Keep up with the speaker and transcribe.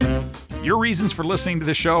Your reasons for listening to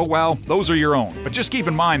the show, well, those are your own. But just keep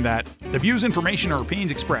in mind that the views, information, or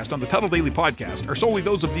opinions expressed on the Tuttle Daily Podcast are solely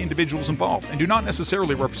those of the individuals involved and do not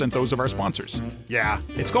necessarily represent those of our sponsors. Yeah,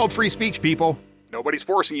 it's called free speech, people. Nobody's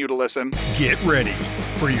forcing you to listen. Get ready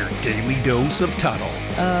for your daily dose of Tuttle.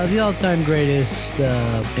 The all-time greatest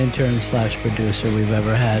intern/producer we've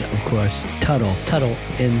ever had, of course, Tuttle. Tuttle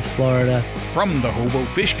in Florida. From the Hobo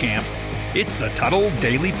Fish Camp, it's the Tuttle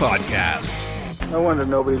Daily Podcast. No wonder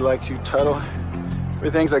nobody likes you, Tuttle.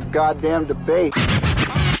 Everything's a goddamn debate.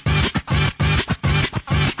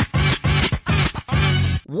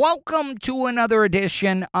 Welcome to another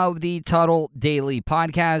edition of the Tuttle Daily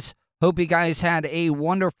Podcast. Hope you guys had a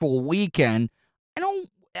wonderful weekend.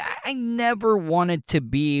 I never wanted to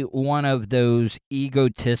be one of those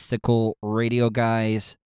egotistical radio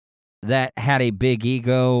guys that had a big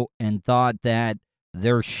ego and thought that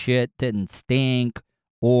their shit didn't stink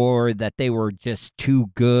or that they were just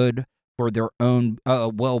too good for their own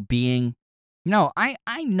well-being. No,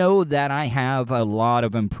 I know that I have a lot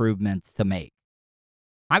of improvements to make.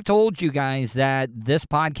 I've told you guys that this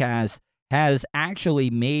podcast has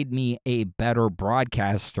actually made me a better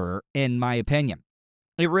broadcaster, in my opinion.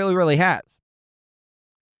 It really, really has.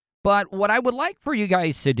 But what I would like for you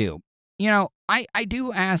guys to do, I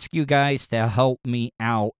do ask you guys to help me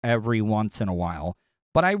out every once in a while,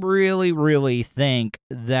 but I really, really think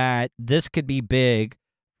that this could be big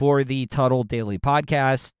for the Tuttle Daily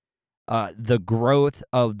Podcast, the growth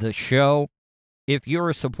of the show. If you're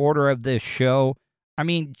a supporter of this show, I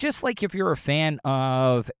mean, just like if you're a fan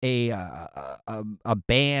of a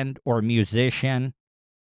band or a musician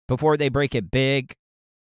before they break it big,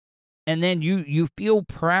 and then you feel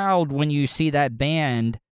proud when you see that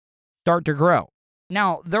band start to grow.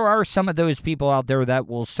 Now, there are some of those people out there that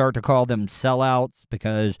will start to call them sellouts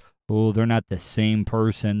because, they're not the same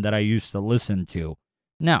person that I used to listen to.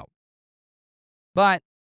 No. But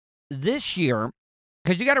this year,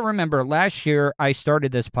 because you got to remember, last year I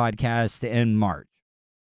started this podcast in March.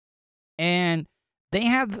 And they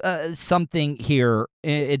have something here.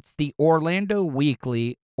 It's the Orlando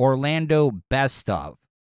Weekly, Orlando Best Of.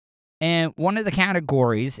 And one of the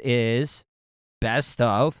categories is Best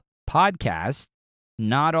of Podcast,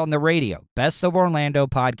 Not on the Radio. Best of Orlando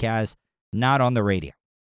Podcast, Not on the Radio.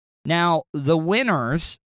 Now, the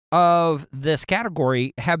winners of this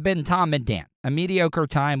category have been Tom and Dan. A mediocre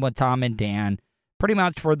time with Tom and Dan pretty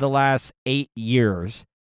much for the last 8 years.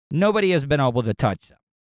 Nobody has been able to touch them.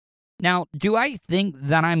 Now, do I think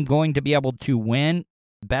that I'm going to be able to win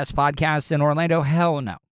Best Podcast in Orlando? Hell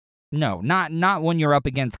no. No, not when you're up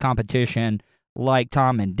against competition like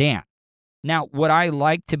Tom and Dan. Now, would I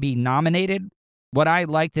like to be nominated? Would I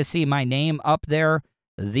like to see my name up there,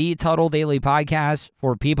 the Tuttle Daily Podcast,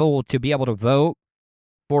 for people to be able to vote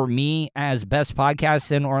for me as Best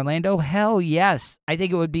Podcast in Orlando? Hell yes. I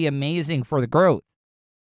think it would be amazing for the growth.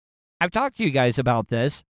 I've talked to you guys about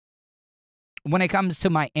this. When it comes to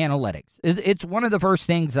my analytics, it's one of the first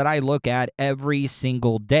things that I look at every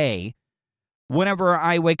single day whenever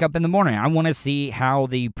I wake up in the morning. I want to see how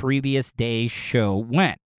the previous day's show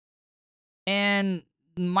went. And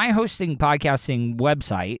my hosting podcasting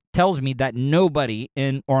website tells me that nobody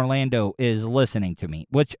in Orlando is listening to me,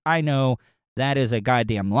 which I know that is a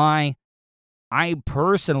goddamn lie. I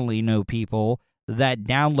personally know people that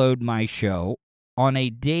download my show on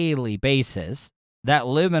a daily basis that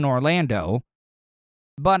live in Orlando,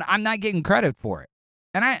 but I'm not getting credit for it.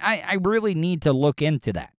 And I really need to look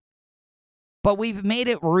into that. But we've made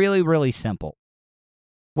it really, really simple.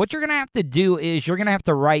 What you're going to have to do is you're going to have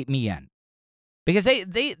to write me in. Because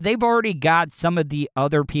they've already got some of the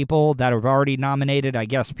other people that have already nominated, I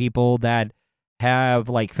guess people that have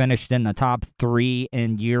finished in the top 3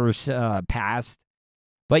 in years past.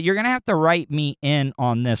 But you're going to have to write me in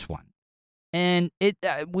on this one. And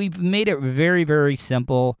we've made it very, very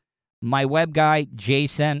simple. My web guy,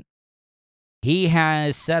 Jason, he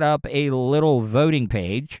has set up a little voting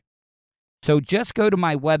page. So just go to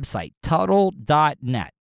my website,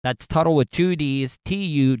 Tuttle.net. That's Tuttle with 2 D's,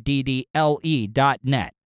 TUDDLE.net.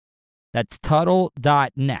 That's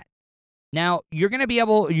Tuttle.net. Now, you're going to be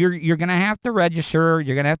able, you're going to have to register.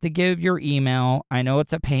 You're going to have to give your email. I know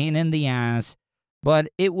it's a pain in the ass, but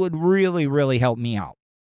it would really, really help me out.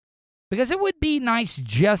 Because it would be nice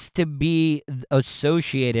just to be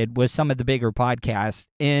associated with some of the bigger podcasts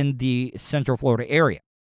in the Central Florida area.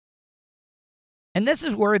 And this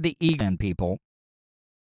is where the ego people,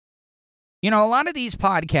 a lot of these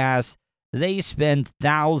podcasts, they spend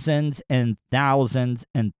thousands and thousands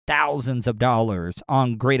and thousands of dollars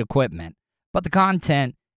on great equipment, but the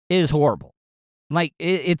content is horrible.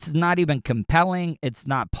 It's not even compelling. It's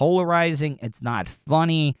not polarizing. It's not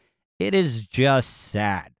funny. It is just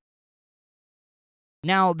sad.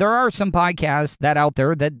 Now, there are some podcasts that out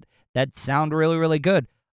there that sound really, really good.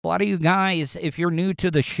 A lot of you guys, if you're new to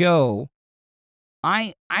the show,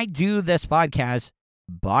 I do this podcast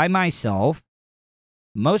by myself.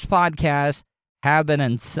 Most podcasts have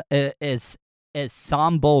an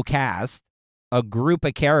ensemble cast, a group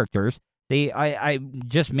of characters. See, I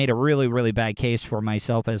just made a really, really bad case for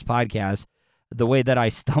myself as podcast, the way that I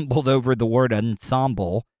stumbled over the word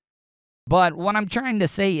ensemble. But what I'm trying to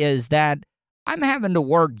say is that I'm having to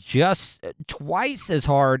work just twice as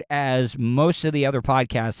hard as most of the other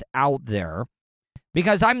podcasts out there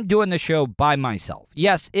because I'm doing the show by myself.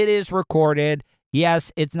 Yes, it is recorded.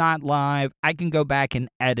 Yes, it's not live. I can go back and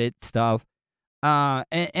edit stuff.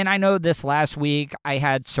 And I know this last week I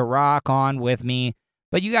had Sirach on with me,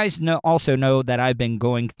 but you guys also know that I've been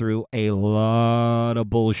going through a lot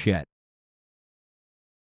of bullshit.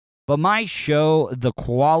 But my show, the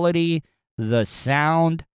quality, the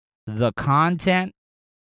sound, the content,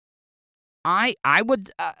 I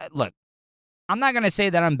would, look, I'm not going to say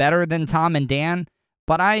that I'm better than Tom and Dan,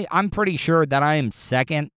 but I'm pretty sure that I am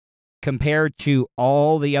second compared to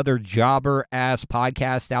all the other jobber-ass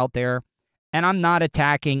podcasts out there. And I'm not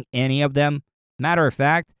attacking any of them. Matter of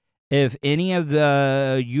fact, if any of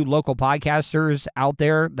you local podcasters out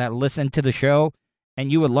there that listen to the show and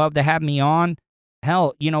you would love to have me on,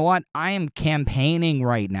 hell, you know what? I am campaigning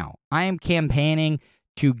right now. I am campaigning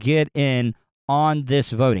to get in on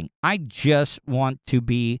this voting. I just want to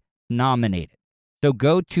be nominated. So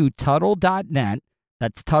go to Tuddle.net.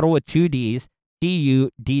 That's Tuddle with 2 Ds,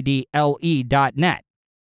 TUDDLE.net.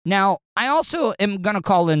 Now, I also am going to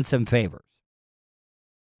call in some favors.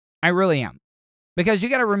 I really am. Because you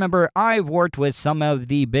got to remember, I've worked with some of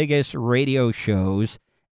the biggest radio shows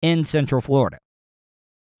in Central Florida.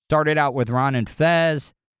 Started out with Ron and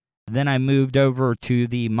Fez. Then I moved over to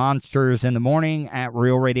the Monsters in the Morning at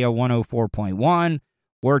Real Radio 104.1.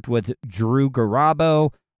 Worked with Drew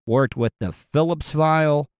Garabo. Worked with the Phillips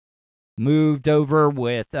File. Moved over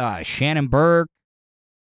with Shannon Burke.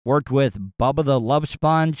 Worked with Bubba the Love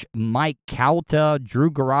Sponge, Mike Calta,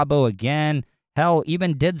 Drew Garabo again. Hell,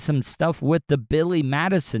 even did some stuff with the Billy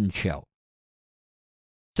Madison Show.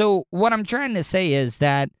 So what I'm trying to say is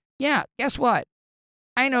that, yeah, guess what?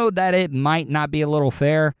 I know that it might not be a little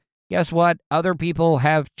fair. Guess what? Other people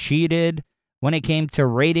have cheated when it came to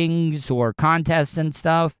ratings or contests and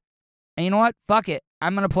stuff. And you know what? Fuck it.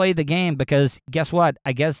 I'm going to play the game because guess what?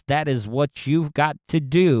 I guess that is what you've got to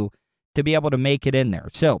do to be able to make it in there.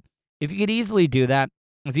 So if you could easily do that,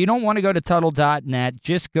 if you don't want to go to Tuddle.net,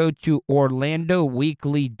 just go to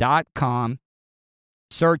OrlandoWeekly.com,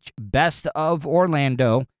 search Best of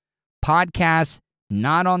Orlando, podcast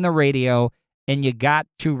not on the radio, and you got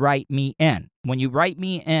to write me in. When you write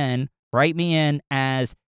me in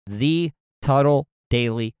as the Tuddle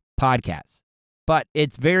Daily Podcast. But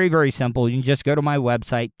it's very, very simple. You can just go to my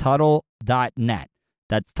website, Tuddle.net.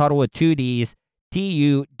 That's Tuddle with 2 Ds,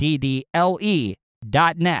 TUDDLE.net.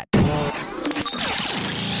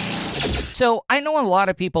 So I know a lot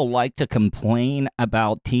of people like to complain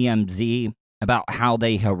about TMZ, about how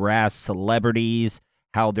they harass celebrities,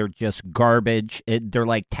 how they're just garbage. They're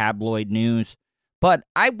like tabloid news. But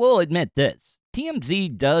I will admit this.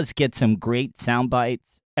 TMZ does get some great sound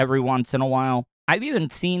bites every once in a while. I've even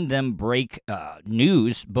seen them break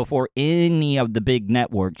news before any of the big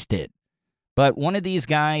networks did. But one of these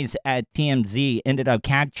guys at TMZ ended up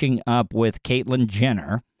catching up with Caitlyn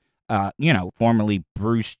Jenner, formerly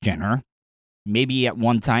Bruce Jenner. Maybe at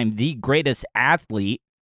one time the greatest athlete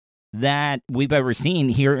that we've ever seen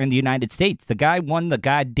here in the United States. The guy won the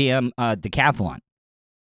goddamn decathlon.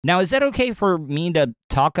 Now, is that okay for me to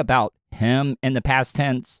talk about him in the past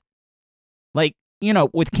tense? Like,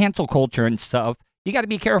 with cancel culture and stuff, you got to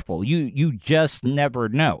be careful. You just never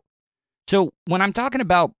know. So when I'm talking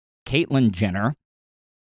about Caitlyn Jenner,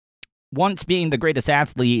 once being the greatest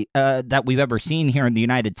athlete that we've ever seen here in the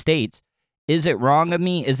United States, is it wrong of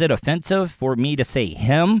me? Is it offensive for me to say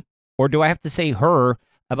him? Or do I have to say her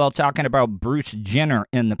about talking about Bruce Jenner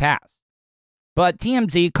in the past? But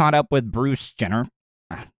TMZ caught up with Bruce Jenner.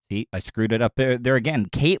 See, I screwed it up there again.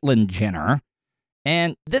 Caitlyn Jenner.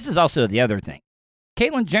 And this is also the other thing.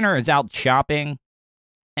 Caitlyn Jenner is out shopping.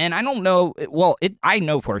 And I don't know, I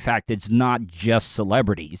know for a fact it's not just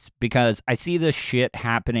celebrities, because I see this shit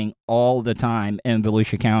happening all the time in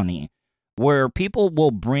Volusia County, where people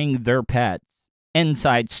will bring their pets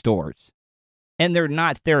inside stores, and they're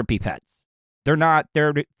not therapy pets. They're not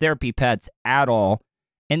therapy pets at all.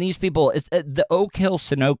 And these people, the Oak Hill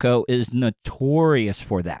Sunoco is notorious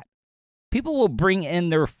for that. People will bring in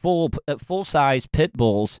their full-size pit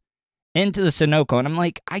bulls into the Sunoco, and I'm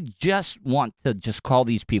like, I just want to just call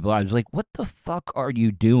these people. I was like, what the fuck are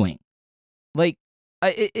you doing? Like,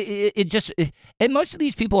 and most of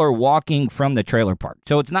these people are walking from the trailer park.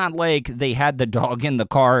 So it's not like they had the dog in the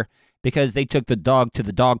car because they took the dog to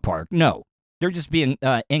the dog park. No, they're just being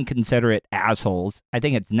inconsiderate assholes. I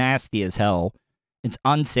think it's nasty as hell. It's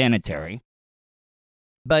unsanitary.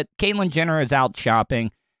 But Caitlyn Jenner is out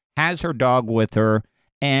shopping, has her dog with her,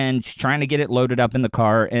 and she's trying to get it loaded up in the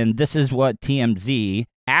car. And this is what TMZ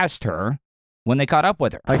asked her when they caught up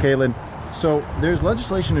with her. Hi, Caitlyn. So there's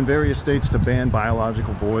legislation in various states to ban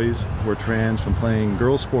biological boys who are trans from playing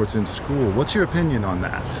girls' sports in school. What's your opinion on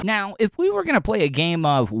that? Now, if we were going to play a game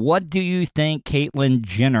of what do you think Caitlyn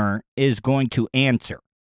Jenner is going to answer,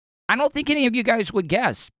 I don't think any of you guys would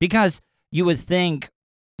guess, because you would think,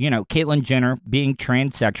 you know, Caitlyn Jenner being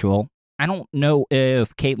transsexual. I don't know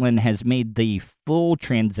if Caitlyn has made the full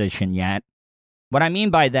transition yet. What I mean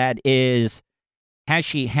by that is, has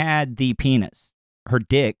she had the penis, her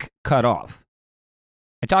dick, cut off?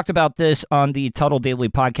 I talked about this on the Tuttle Daily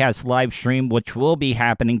Podcast live stream, which will be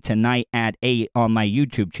happening tonight at 8 on my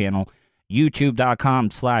YouTube channel,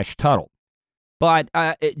 youtube.com/Tuttle. But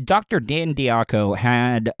Dr. Dan Diaco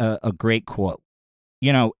had a great quote.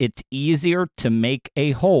 You know, it's easier to make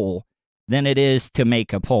a hole than it is to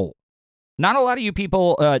make a pole. Not a lot of you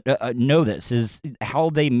people know this, is how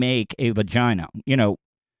they make a vagina. You know,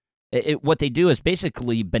 what they do is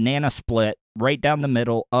basically banana split right down the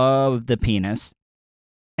middle of the penis,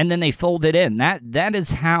 and then they fold it in. That is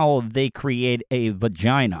how they create a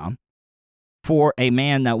vagina for a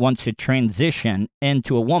man that wants to transition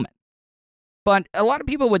into a woman. But a lot of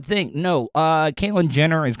people would think, no, Caitlyn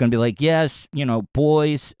Jenner is going to be like, yes, you know,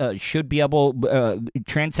 boys should be able,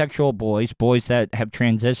 transsexual boys that have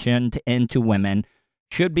transitioned into women,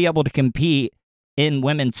 should be able to compete in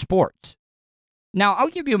women's sports. Now, I'll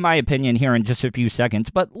give you my opinion here in just a few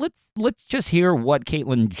seconds, but let's just hear what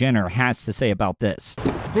Caitlyn Jenner has to say about this.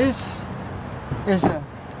 This is a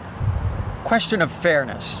question of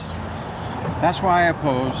fairness. That's why I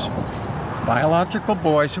oppose biological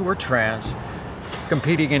boys who are trans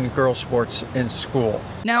competing in girls' sports in school.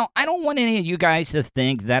 Now, I don't want any of you guys to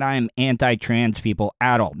think that I'm anti-trans people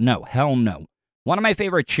at all. No, hell no. One of my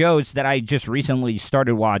favorite shows that I just recently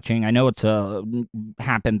started watching, I know it's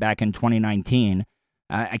happened back in 2019.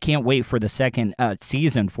 I can't wait for the second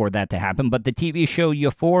season for that to happen, but the TV show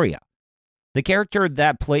Euphoria. The character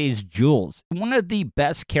that plays Jules, one of the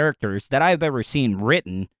best characters that I've ever seen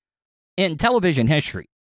written in television history.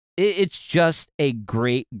 It's just a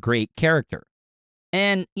great, great character.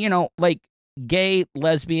 And, you know, like gay,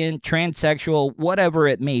 lesbian, transsexual, whatever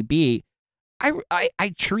it may be,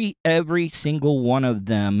 I treat every single one of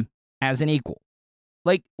them as an equal.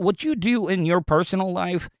 Like, what you do in your personal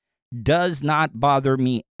life does not bother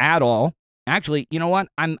me at all. Actually, you know what?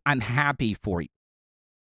 I'm happy for you.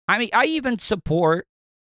 I mean, I even support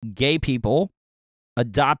gay people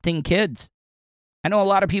adopting kids. I know a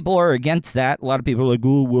lot of people are against that. A lot of people are like,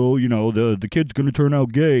 oh, well, you know, the kid's going to turn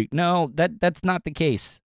out gay. No, that's not the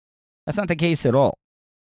case. That's not the case at all.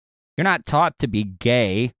 You're not taught to be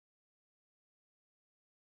gay.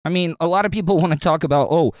 I mean, a lot of people want to talk about,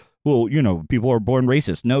 oh, well, you know, people are born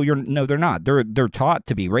racist. No, they're not. They're taught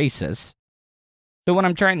to be racist. So what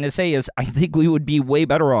I'm trying to say is, I think we would be way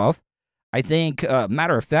better off. I think,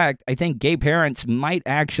 matter of fact, I think gay parents might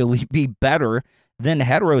actually be better than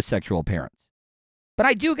heterosexual parents. But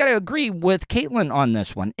I do got to agree with Caitlyn on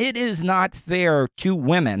this one. It is not fair to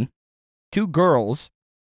women, to girls,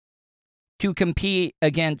 to compete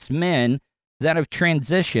against men that have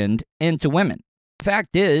transitioned into women.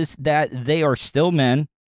 Fact is that they are still men,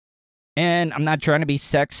 and I'm not trying to be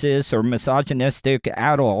sexist or misogynistic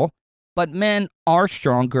at all, but men are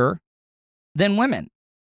stronger than women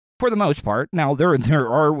for the most part. Now, there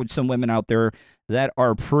are some women out there that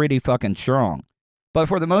are pretty fucking strong. But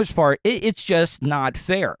for the most part, it's just not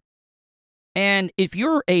fair. And if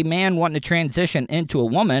you're a man wanting to transition into a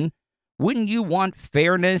woman, wouldn't you want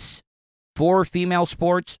fairness for female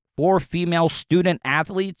sports, for female student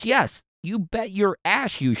athletes? Yes, you bet your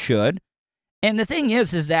ass you should. And the thing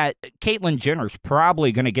is that Caitlyn Jenner's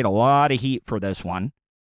probably going to get a lot of heat for this one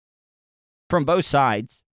from both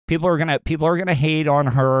sides. People are gonna hate on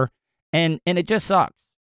her, and it just sucks.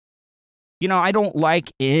 You know, I don't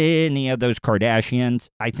like any of those Kardashians.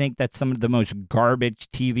 I think that's some of the most garbage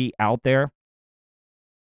TV out there.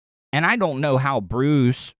 And I don't know how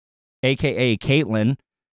Bruce, a.k.a. Caitlyn,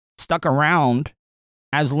 stuck around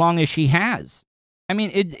as long as she has. I mean,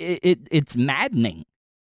 it's maddening.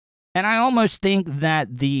 And I almost think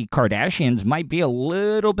that the Kardashians might be a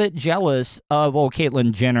little bit jealous of old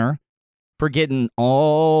Caitlyn Jenner for getting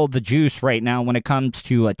all the juice right now when it comes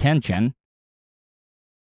to attention.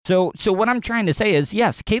 So what I'm trying to say is,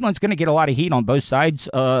 yes, Caitlin's going to get a lot of heat on both sides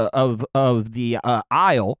of the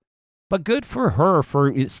aisle, but good for her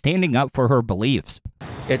for standing up for her beliefs.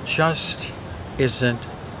 It just isn't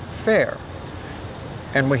fair.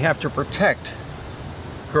 And we have to protect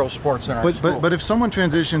girls' sports in our school. But if someone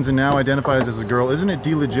transitions and now identifies as a girl, isn't it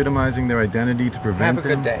delegitimizing their identity to prevent Have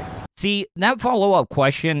a good day. See, that follow-up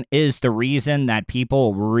question is the reason that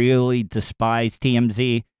people really despise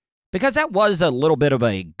TMZ, because that was a little bit of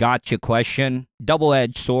a gotcha question,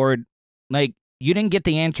 double-edged sword. Like, you didn't get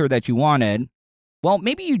the answer that you wanted. Well,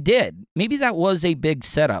 maybe you did. Maybe that was a big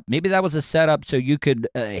setup. Maybe that was a setup so you could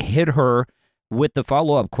hit her with the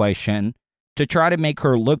follow-up question to try to make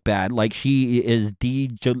her look bad, like she is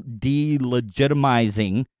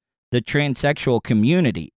delegitimizing the transsexual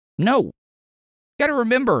community. No. Got to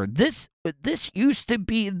remember, this used to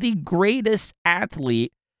be the greatest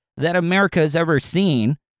athlete that America has ever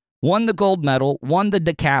seen. Won the gold medal, won the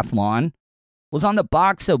decathlon, was on the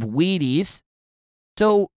box of Wheaties.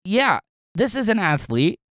 So, yeah, this is an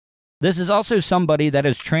athlete. This is also somebody that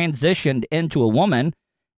has transitioned into a woman,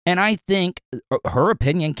 and I think her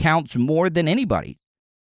opinion counts more than anybody.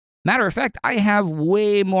 Matter of fact, I have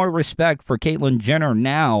way more respect for Caitlyn Jenner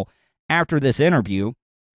now after this interview,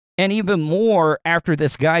 and even more after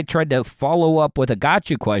this guy tried to follow up with a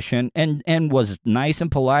gotcha question and was nice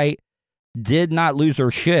and polite, did not lose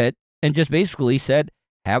her shit, and just basically said,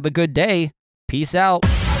 have a good day, peace out.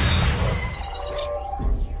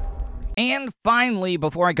 And finally,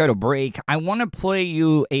 before I go to break, I want to play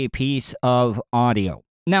you a piece of audio.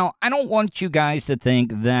 Now, I don't want you guys to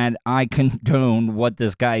think that I condone what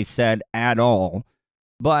this guy said at all,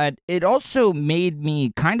 but it also made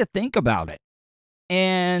me kind of think about it.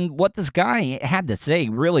 And what this guy had to say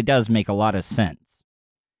really does make a lot of sense.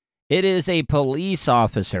 It is a police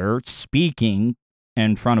officer speaking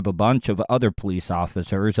in front of a bunch of other police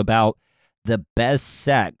officers about the best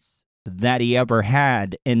sex that he ever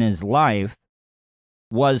had in his life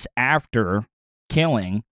was after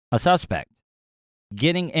killing a suspect,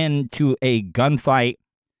 getting into a gunfight,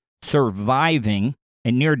 surviving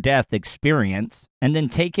a near-death experience, and then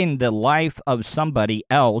taking the life of somebody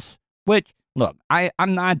else, which, look,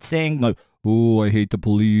 I'm not saying, like, oh, I hate the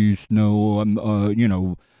police, no, I'm,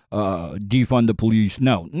 defund the police.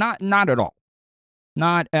 No, not at all.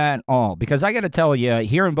 Not at all. Because I got to tell you,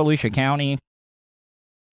 here in Volusia County,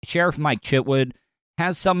 Sheriff Mike Chitwood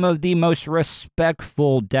has some of the most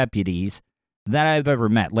respectful deputies that I've ever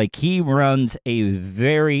met. Like, he runs a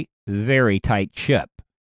very, very tight ship.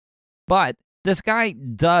 But this guy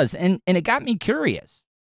does, and it got me curious.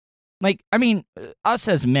 Like, I mean, us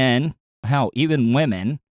as men, hell, even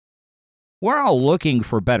women, we're all looking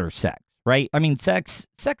for better sex, right? I mean, sex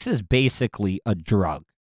is basically a drug.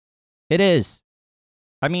 It is.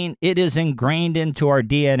 I mean, it is ingrained into our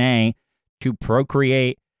DNA to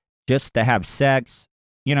procreate, just to have sex.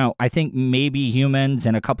 You know, I think maybe humans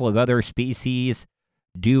and a couple of other species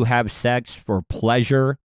do have sex for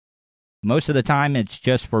pleasure. Most of the time, it's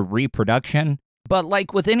just for reproduction. But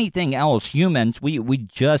like with anything else, humans, we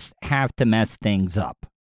just have to mess things up.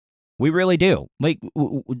 We really do. Like,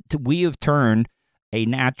 we have turned a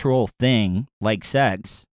natural thing like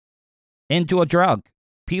sex into a drug.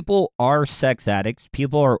 People are sex addicts.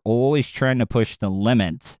 People are always trying to push the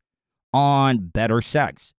limits on better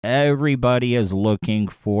sex. Everybody is looking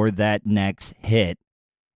for that next hit.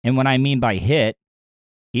 And what I mean by hit,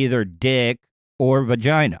 either dick or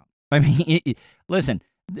vagina. I mean, listen,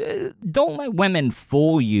 don't let women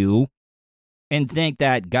fool you and think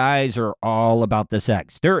that guys are all about the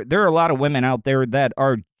sex. There are a lot of women out there that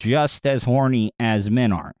are just as horny as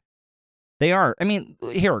men are. They are. I mean,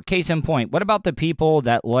 here, case in point, what about the people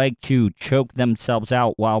that like to choke themselves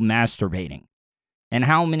out while masturbating? And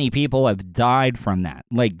how many people have died from that?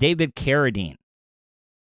 Like David Carradine.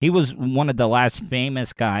 He was one of the last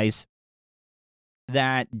famous guys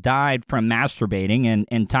that died from masturbating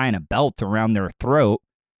and tying a belt around their throat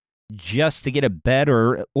just to get a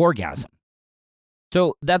better orgasm.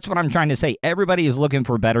 So that's what I'm trying to say. Everybody is looking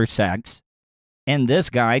for better sex. And this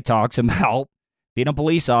guy talks about being a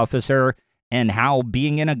police officer and how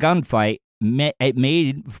being in a gunfight it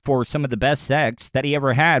made for some of the best sex that he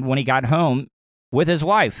ever had when he got home with his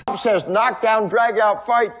wife. Says knockdown, drag out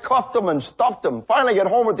fight, cuffed them and stuffed them. Finally get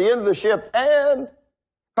home at the end of the shift and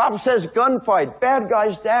cop says gunfight, bad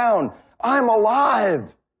guys down, I'm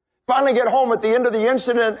alive. Finally get home at the end of the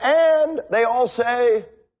incident and they all say,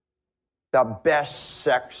 the best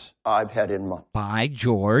sex I've had in months. By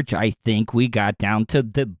George, I think we got down to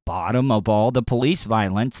the bottom of all the police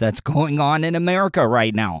violence that's going on in America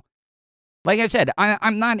right now. Like I said,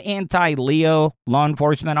 I'm not anti-Leo law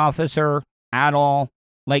enforcement officer at all.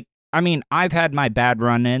 Like, I mean, I've had my bad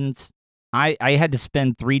run-ins. I had to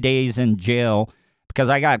spend 3 days in jail because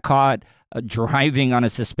I got caught driving on a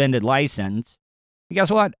suspended license. And guess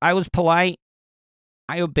what? I was polite.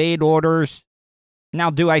 I obeyed orders. Now,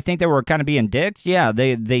 do I think they were kind of being dicks? Yeah,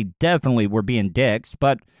 they definitely were being dicks,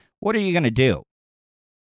 but what are you going to do?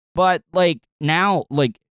 But, like, now,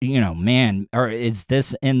 like, you know, man, or is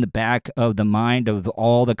this in the back of the mind of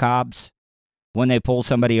all the cops when they pull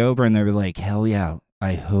somebody over and they're like, hell yeah,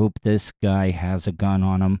 I hope this guy has a gun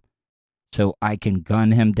on him so I can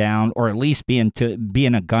gun him down or at least be in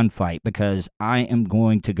a gunfight because I am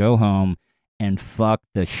going to go home and fuck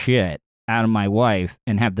the shit out of my wife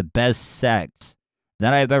and have the best sex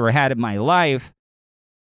that I've ever had in my life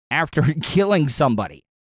after killing somebody.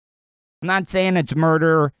 I'm not saying it's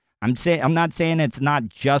murder. I'm not saying it's not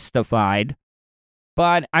justified.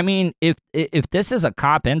 But I mean, if this is a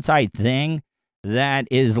cop inside thing that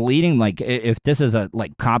is leading, like if this is a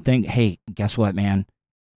like cop thing, hey, guess what, man?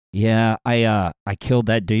 Yeah, I killed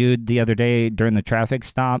that dude the other day during the traffic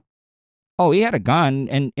stop. Oh, he had a gun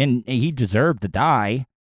and he deserved to die.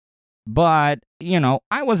 But, you know,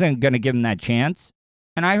 I wasn't going to give him that chance.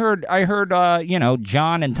 And I heard, you know,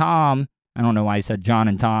 John and Tom, I don't know why I said John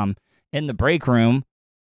and Tom, in the break room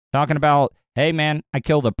talking about, hey, man, I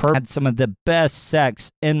killed a person, had some of the best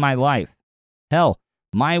sex in my life. Hell,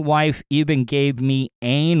 my wife even gave me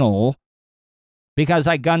anal because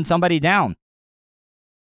I gunned somebody down.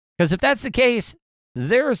 Because if that's the case,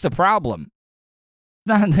 there's the problem.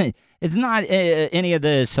 It's not any of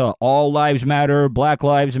this all lives matter, Black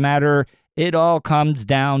Lives Matter. It all comes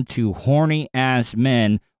down to horny-ass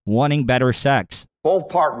men wanting better sex. Both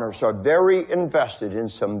partners are very invested in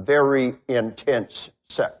some very intense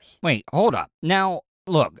sex. Wait, hold up. Now,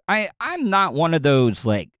 look, I'm not one of those,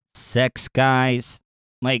 like, sex guys.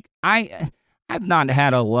 Like, I've not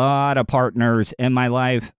had a lot of partners in my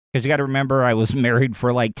life. Because you got to remember, I was married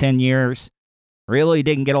for like 10 years. Really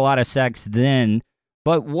didn't get a lot of sex then.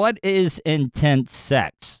 But what is intense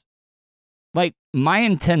sex? Like, my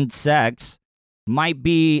intense sex might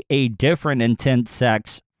be a different intense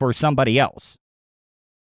sex for somebody else.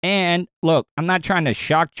 And, look, I'm not trying to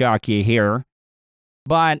shock jock you here,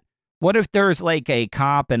 but what if there's like a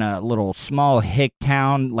cop in a little small hick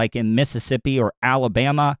town like in Mississippi or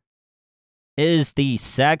Alabama? Is the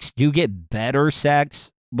sex, do you get better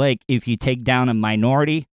sex? Like, if you take down a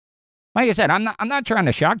minority? Like I said, I'm not trying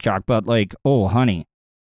to shock jock, but like, oh, honey,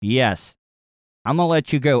 yes, I'm going to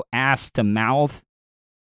let you go ass to mouth.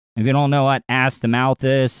 If you don't know what ass to mouth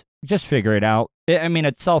is, just figure it out. I mean,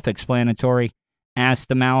 it's self-explanatory, ass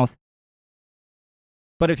to mouth.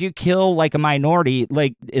 But if you kill like a minority,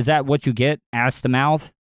 like, is that what you get, ass to mouth?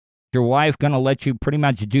 Is your wife going to let you pretty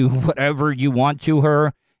much do whatever you want to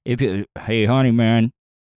her? If you, hey, honey, man,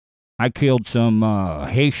 I killed some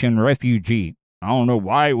Haitian refugee. I don't know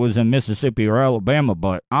why it was in Mississippi or Alabama,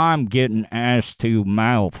 but I'm getting ass to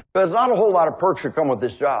mouth. There's not a whole lot of perks that come with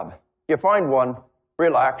this job. You find one,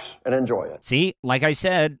 relax, and enjoy it. See, like I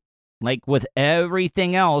said, like with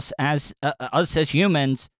everything else, as us as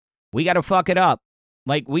humans, we got to fuck it up.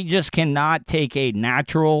 Like, we just cannot take a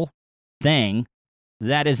natural thing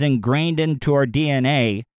that is ingrained into our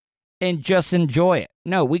DNA and just enjoy it.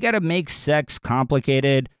 No, we got to make sex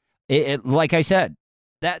complicated. Like I said,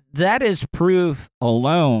 that is proof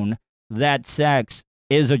alone that sex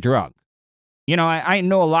is a drug. You know, I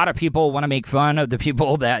know a lot of people want to make fun of the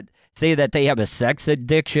people that say that they have a sex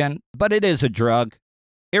addiction, but it is a drug.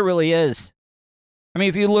 It really is. I mean,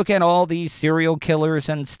 if you look at all these serial killers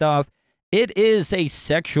and stuff, it is a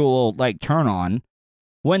sexual, like, turn on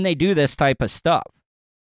when they do this type of stuff.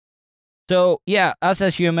 So, yeah, us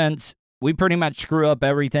as humans, we pretty much screw up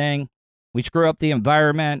everything. We screw up the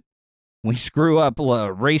environment. We screw up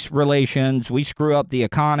race relations. We screw up the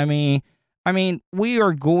economy. I mean, we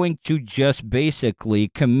are going to just basically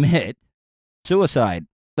commit suicide.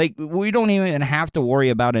 Like, we don't even have to worry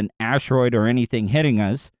about an asteroid or anything hitting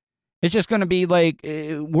us. It's just going to be like,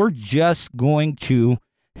 we're just going to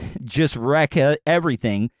just wreck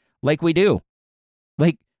everything like we do.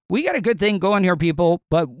 Like, we got a good thing going here, people,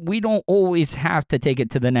 but we don't always have to take it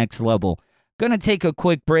to the next level. Gonna take a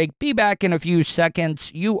quick break. Be back in a few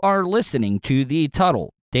seconds. You are listening to the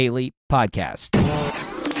Tuttle Daily Podcast.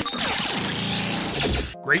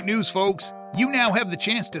 Great news, folks. You now have the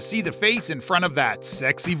chance to see the face in front of that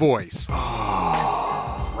sexy voice.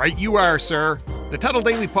 Right you are, sir. The Tuttle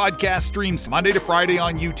Daily Podcast streams Monday to Friday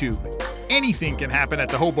on YouTube. Anything can happen at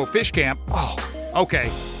the Hobo Fish Camp.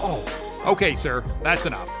 Okay, sir. That's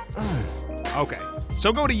enough. Okay.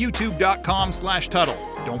 So go to youtube.com/Tuttle.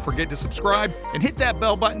 Don't forget to subscribe and hit that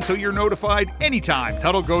bell button so you're notified anytime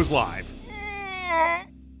Tuttle goes live.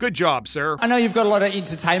 Good job, sir. I know you've got a lot of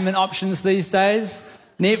entertainment options these days.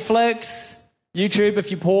 Netflix, YouTube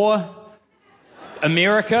if you're poor,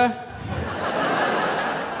 America.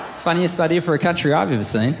 Funniest idea for a country I've ever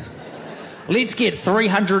seen. Let's get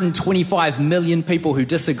 325 million people who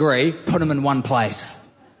disagree, put them in one place.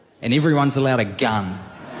 And everyone's allowed a gun.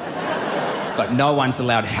 But no one's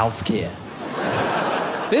allowed healthcare.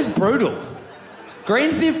 That's brutal.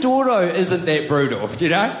 Grand Theft Auto isn't that brutal, you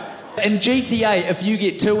know? In GTA, if you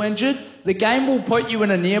get too injured, the game will put you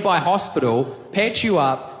in a nearby hospital, patch you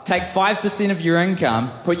up, take 5% of your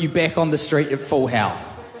income, put you back on the street at full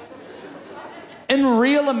health. In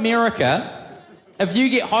real America, if you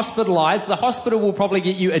get hospitalized, the hospital will probably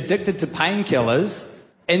get you addicted to painkillers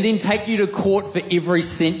and then take you to court for every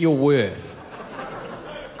cent you're worth.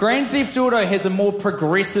 Grand Theft Auto has a more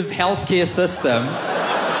progressive healthcare system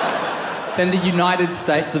than the United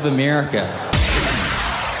States of America.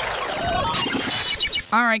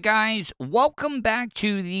 All right, guys, welcome back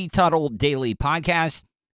to the Tuttle Daily Podcast.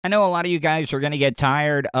 I know a lot of you guys are going to get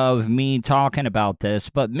tired of me talking about this,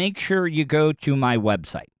 but make sure you go to my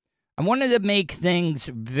website. I wanted to make things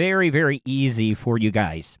very, very easy for you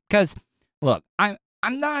guys. Because, look, I'm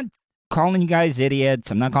not calling you guys idiots.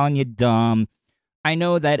 I'm not calling you dumb. I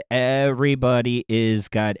know that everybody is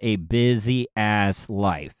got a busy-ass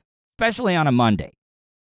life, especially on a Monday.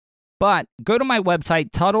 But go to my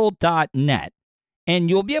website, Tuttle.net, and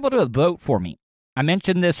you'll be able to vote for me. I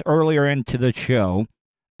mentioned this earlier into the show,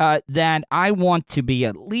 that I want to be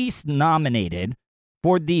at least nominated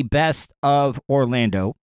for the Best of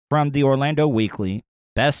Orlando from the Orlando Weekly,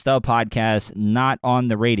 Best of Podcast, Not on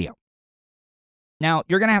the Radio. Now,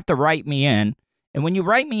 you're going to have to write me in, and when you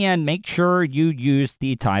write me in, make sure you use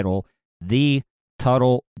the title, The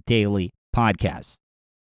Tuttle Daily Podcast,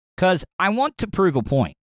 because I want to prove a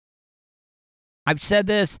point. I've said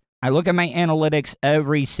this, I look at my analytics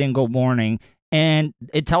every single morning, and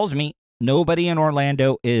it tells me nobody in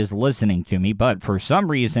Orlando is listening to me, but for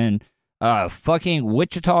some reason, fucking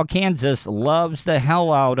Wichita, Kansas loves the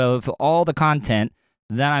hell out of all the content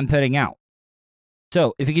that I'm putting out.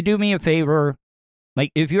 So if you could do me a favor,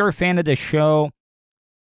 like if you're a fan of the show,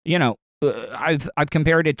 you know, I've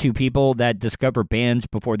compared it to people that discover bands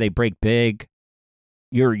before they break big.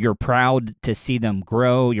 You're proud to see them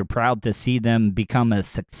grow. You're proud to see them become a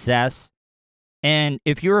success. And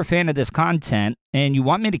if you're a fan of this content and you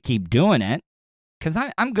want me to keep doing it, because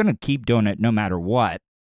I'm going to keep doing it no matter what,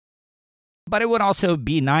 but it would also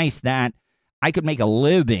be nice that I could make a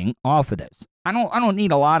living off of this. I don't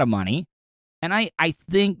need a lot of money. And I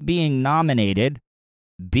think being nominated,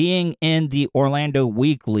 being in the Orlando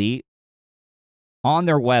Weekly on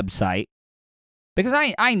their website, because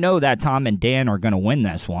I know that Tom and Dan are going to win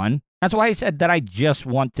this one. That's why I said that I just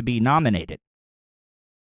want to be nominated.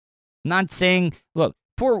 Not saying, look,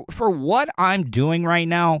 for what I'm doing right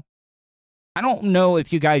now, I don't know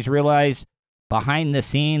if you guys realize behind the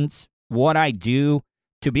scenes what I do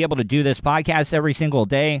to be able to do this podcast every single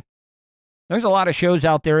day. There's a lot of shows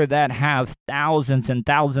out there that have thousands and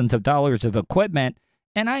thousands of dollars of equipment,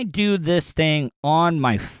 and I do this thing on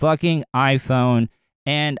my fucking iPhone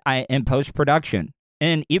and in post-production.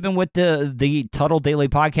 And even with the Tuttle Daily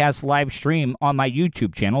Podcast live stream on my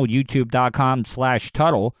YouTube channel,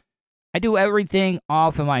 youtube.com/Tuttle, I do everything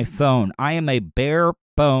off of my phone. I am a bare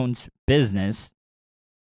bones business.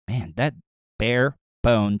 Man, that bare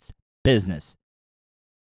bones business.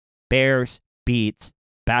 Bears beats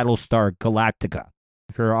Battlestar Galactica.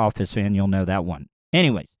 If you're an Office fan, you'll know that one.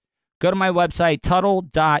 Anyways, go to my website,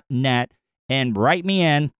 Tuttle.net, and write me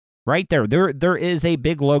in right there. There is a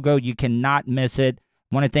big logo. You cannot miss it.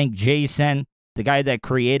 I want to thank Jason, the guy that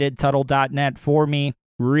created Tuttle.net for me.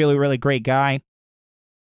 Really, really great guy.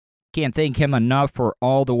 Can't thank him enough for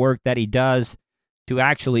all the work that he does to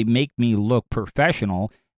actually make me look professional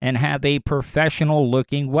and have a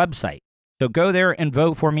professional-looking website. So go there and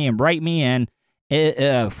vote for me and write me in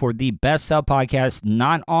for the Best of Podcast,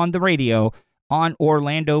 Not on the Radio, on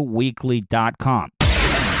OrlandoWeekly.com.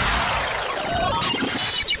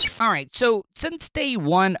 All right, so since day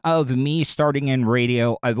one of me starting in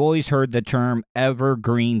radio, I've always heard the term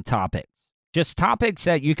evergreen topics. Just topics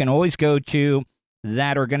that you can always go to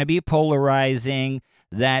that are going to be polarizing,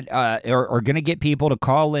 that are going to get people to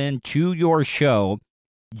call in to your show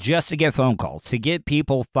just to get phone calls, to get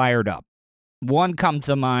people fired up. One comes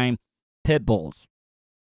to mind, pit bulls.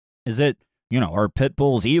 Is it, are pit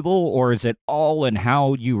bulls evil, or is it all in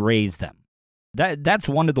how you raise them? That's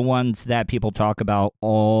one of the ones that people talk about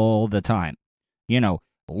all the time.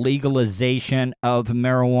 Legalization of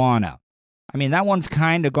marijuana. I mean, that one's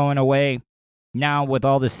kind of going away now with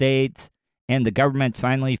all the states and the government's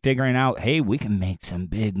finally figuring out, hey, we can make some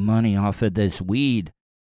big money off of this weed.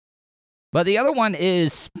 But the other one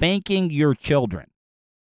is spanking your children.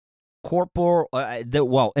 Corporal,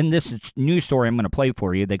 in this news story I'm going to play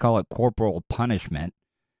for you, they call it corporal punishment.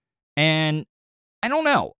 And I don't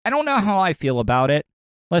know. I don't know how I feel about it.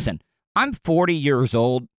 Listen, I'm 40 years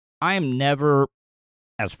old. I am never,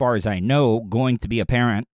 as far as I know, going to be a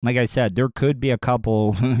parent. Like I said, there could be a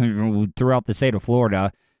couple throughout the state of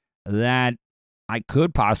Florida that I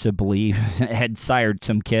could possibly had sired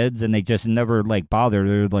some kids and they just never bothered.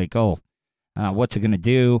 They're like, oh, what's it going to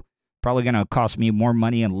do? Probably going to cost me more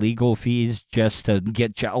money in legal fees just to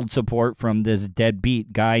get child support from this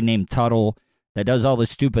deadbeat guy named Tuttle that does all the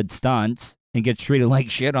stupid stunts and gets treated like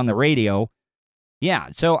shit on the radio. Yeah,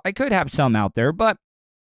 so I could have some out there, but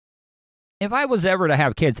if I was ever to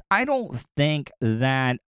have kids, I don't think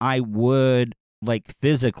that I would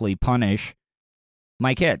physically punish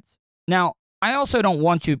my kids. Now, I also don't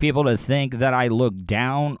want you people to think that I look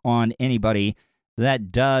down on anybody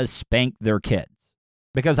that does spank their kids.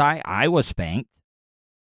 Because I was spanked.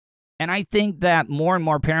 And I think that more and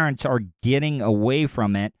more parents are getting away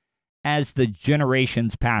from it as the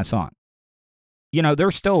generations pass on. You know,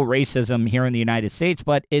 there's still racism here in the United States,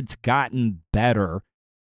 but it's gotten better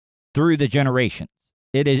through the generations.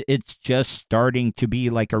 It's just starting to be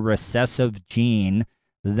like a recessive gene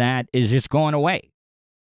that is just going away.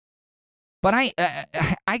 But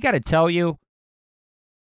I got to tell you,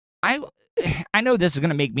 I know this is going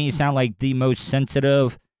to make me sound like the most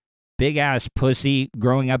sensitive, big-ass pussy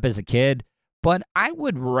growing up as a kid, but I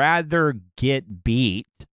would rather get beat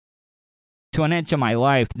to an inch of my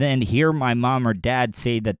life than hear my mom or dad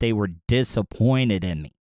say that they were disappointed in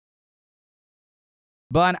me.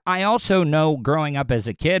 But I also know growing up as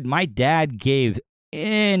a kid, my dad gave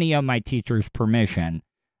any of my teachers permission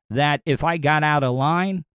that if I got out of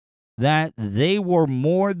line, that they were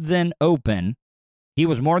more than open. He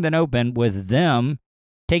was more than open with them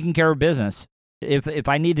taking care of business. If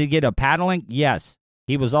I needed to get a paddling, yes,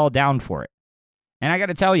 he was all down for it. And I got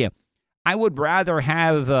to tell you, I would rather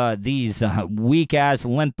have these weak-ass,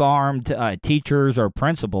 limp-armed teachers or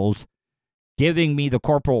principals giving me the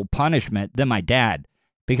corporal punishment than my dad.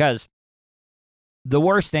 Because the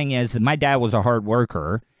worst thing is that my dad was a hard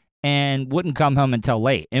worker and wouldn't come home until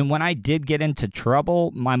late. And when I did get into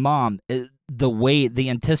trouble, my mom, the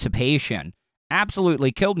anticipation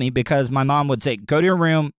absolutely killed me because my mom would say, go to your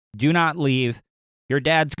room, do not leave. Your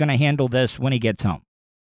dad's going to handle this when he gets home.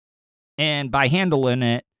 And by handling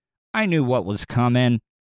it, I knew what was coming.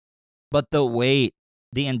 But the wait,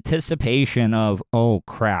 the anticipation of, oh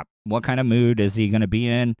crap, what kind of mood is he going to be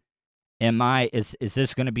in? Is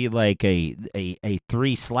this going to be like a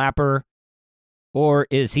three slapper? Or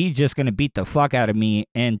is he just going to beat the fuck out of me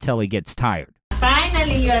until he gets tired?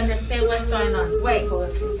 Finally, you understand what's going on. Wait.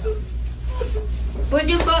 Would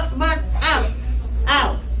you go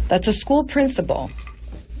out? That's a school principal.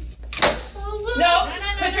 No,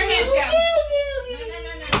 put your hands down.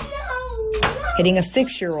 Hitting a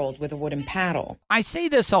 6-year-old with a wooden paddle. I say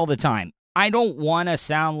this all the time. I don't want to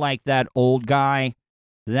sound like that old guy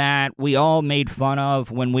that we all made fun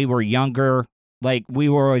of when we were younger. Like, we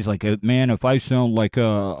were always like, man, if I sound like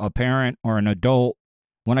a parent or an adult,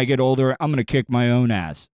 when I get older, I'm going to kick my own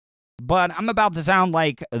ass. But I'm about to sound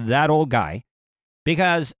like that old guy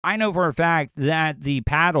because I know for a fact that the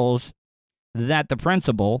paddles that the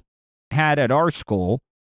principal had at our school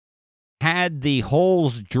had the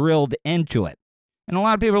holes drilled into it. And a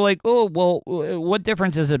lot of people are like, oh, well, what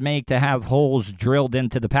difference does it make to have holes drilled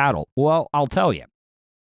into the paddle? Well, I'll tell you.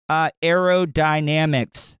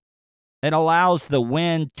 Aerodynamics. It allows the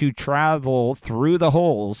wind to travel through the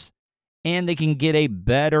holes, and they can get a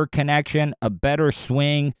better connection, a better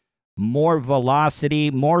swing, more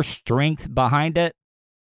velocity, more strength behind it.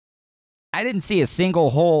 I didn't see a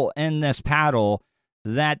single hole in this paddle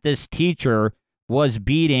that this teacher was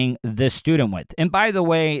beating this student with. And by the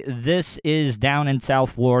way, this is down in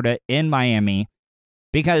South Florida, in Miami,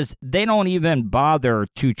 because they don't even bother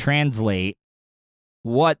to translate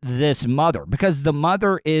what this mother, because the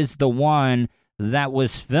mother is the one that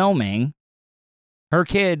was filming her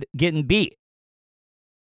kid getting beat.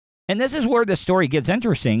 And this is where the story gets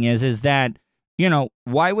interesting is that, you know,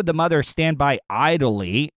 why would the mother stand by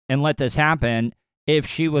idly and let this happen if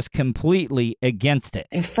she was completely against it?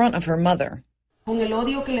 In front of her mother. Con el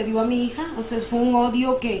odio que le dio a mi hija, o sea, fue un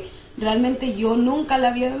odio que realmente yo nunca le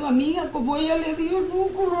había dado a mi hija como ella le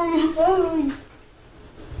dio.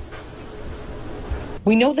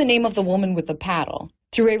 We know the name of the woman with the paddle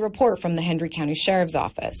through a report from the Hendry County Sheriff's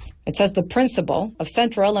Office. It says the principal of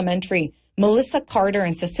Central Elementary Melissa Carter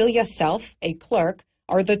and Cecilia Self, a clerk,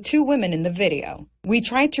 are the two women in the video. We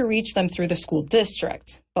tried to reach them through the school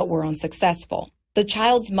district, but were unsuccessful. The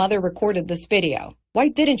child's mother recorded this video. Why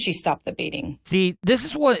didn't she stop the beating? See, this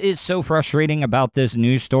is what is so frustrating about this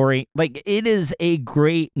news story. Like, it is a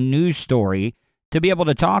great news story to be able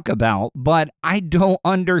to talk about, but I don't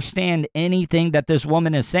understand anything that this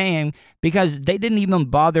woman is saying because they didn't even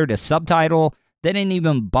bother to subtitle. They didn't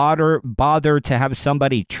even bother to have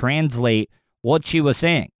somebody translate what she was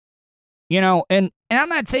saying. You know, and I'm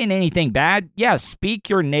not saying anything bad. Yeah, speak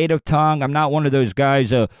your native tongue. I'm not one of those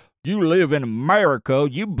guys, you live in America,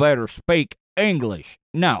 you better speak English.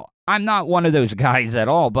 No, I'm not one of those guys at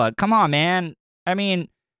all, but come on, man. I mean,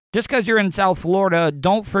 just because you're in South Florida,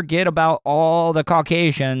 don't forget about all the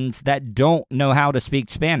Caucasians that don't know how to speak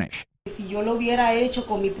Spanish. Si yo lo hubiera hecho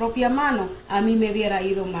con mi propia mano, a mí me hubiera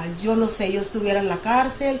ido mal. Yo no sé, yo estuviera en la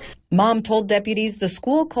cárcel. Mom told deputies the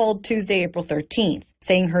school called Tuesday, April 13th,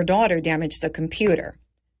 saying her daughter damaged the computer.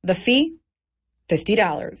 The fee?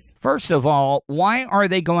 $50. First of all, why are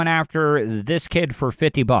they going after this kid for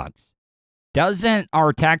 $50? Doesn't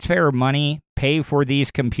our taxpayer money pay for these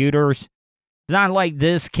computers? It's not like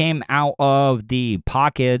this came out of the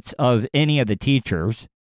pockets of any of the teachers.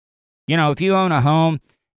 You know, if you own a home,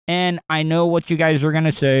 and I know what you guys are going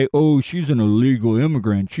to say, oh, she's an illegal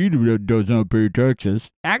immigrant. She does not pay taxes.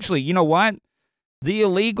 Actually, you know what? The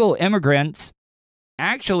illegal immigrants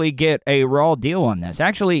actually get a raw deal on this.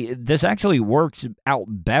 Actually, this actually works out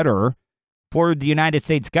better for the United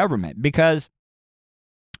States government because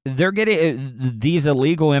they're getting these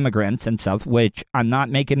illegal immigrants and stuff, which I'm not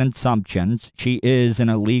making assumptions. She is an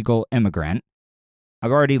illegal immigrant.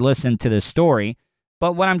 I've already listened to this story.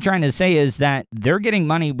 But what I'm trying to say is that they're getting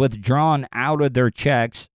money withdrawn out of their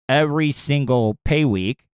checks every single pay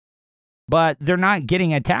week, but they're not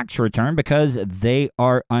getting a tax return because they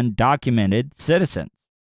are undocumented citizens.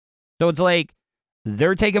 So it's like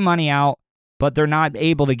they're taking money out, but they're not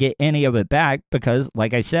able to get any of it back because,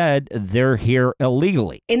 like I said, they're here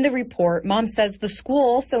illegally. In the report, Mom says the school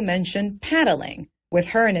also mentioned paddling, with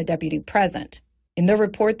her and a deputy present. In the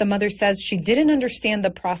report, the mother says she didn't understand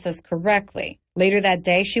the process correctly. Later that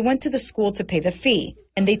day, she went to the school to pay the fee,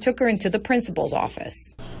 and they took her into the principal's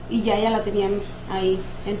office. Y ya la tenían ahí.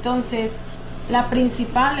 Entonces, la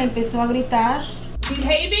principal empezó a gritar.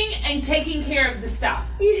 Behaving and taking care of the stuff.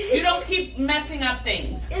 You don't keep messing up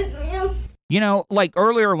things. You know, like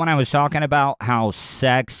earlier when I was talking about how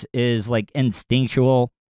sex is like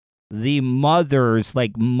instinctual, the mother's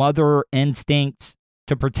like mother instincts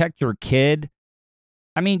to protect your kid.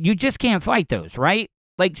 I mean, you just can't fight those, right?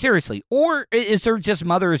 Like, seriously. Or is there just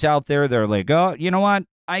mothers out there that are like, oh, you know what?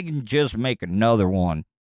 I can just make another one.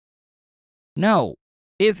 No.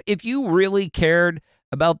 If you really cared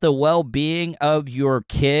about the well-being of your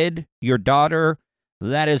kid, your daughter,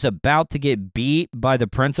 that is about to get beat by the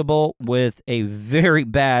principal with a very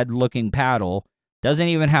bad-looking paddle, doesn't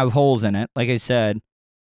even have holes in it, like I said,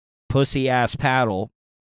 pussy-ass paddle.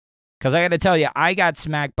 Because I got to tell you, I got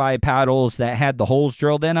smacked by paddles that had the holes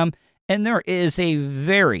drilled in them, and there is a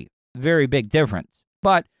very, very big difference.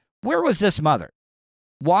 But where was this mother?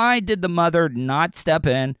 Why did the mother not step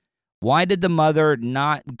in? Why did the mother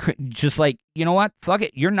not just like, you know what? Fuck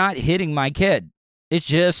it. You're not hitting my kid. It's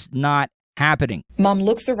just not happening. Mom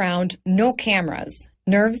looks around. No cameras.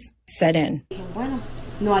 Nerves set in. Bueno,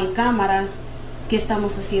 no hay cámaras. ¿Qué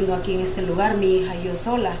estamos haciendo aquí en este lugar, mi hija y yo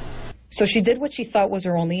solas? So she did what she thought was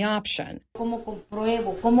her only option. ¿Cómo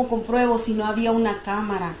compruebo si no había una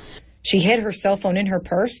cámara? She hid her cell phone in her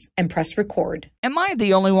purse and pressed record. Am I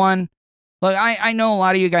the only one? Like, I know a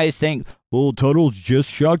lot of you guys think, well, Tuttle's just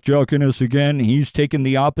shock-jocking us again. He's taking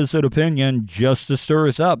the opposite opinion just to stir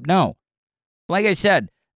us up. No. Like I said,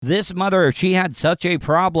 this mother, if she had such a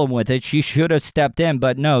problem with it, she should have stepped in.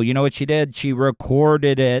 But no, you know what she did? She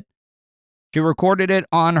recorded it. She recorded it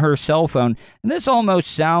on her cell phone. And this almost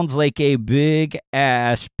sounds like a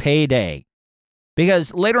big-ass payday.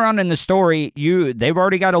 Because later on in the story, they've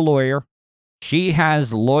already got a lawyer. She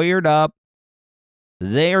has lawyered up.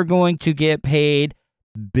 They are going to get paid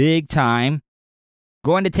big time.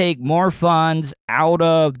 Going to take more funds out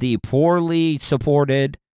of the poorly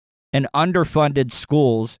supported and underfunded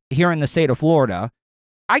schools here in the state of Florida.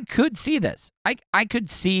 I could see this. I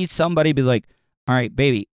could see somebody be like, all right,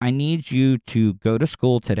 baby, I need you to go to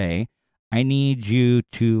school today. I need you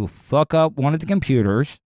to fuck up one of the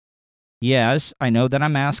computers. Yes, I know that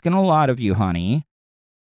I'm asking a lot of you, honey.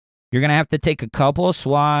 You're going to have to take a couple of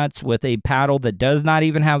swats with a paddle that does not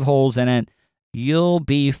even have holes in it. You'll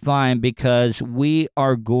be fine because we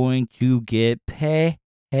are going to get paid.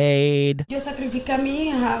 paid. Yo sacrifiqué a mi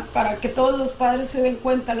hija para que todos los padres se den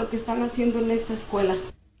cuenta lo que están haciendo en esta escuela.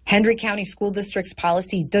 Hendry County School District's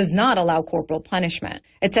policy does not allow corporal punishment.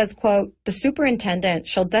 It says, quote, the superintendent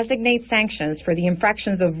shall designate sanctions for the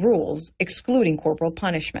infractions of rules, excluding corporal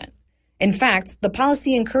punishment. In fact, the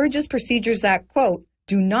policy encourages procedures that, quote,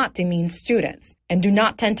 do not demean students and do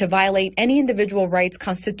not tend to violate any individual rights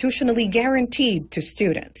constitutionally guaranteed to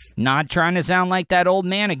students. Not trying to sound like that old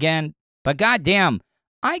man again, but goddamn,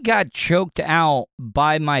 I got choked out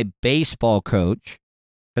by my baseball coach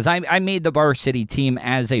because I made the varsity team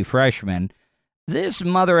as a freshman. This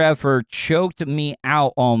mother effer choked me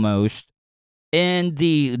out almost in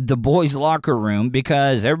the boys' locker room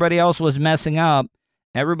because everybody else was messing up.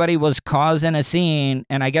 Everybody was causing a scene,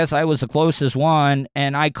 and I guess I was the closest one,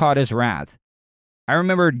 and I caught his wrath. I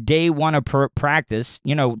remember day one of practice,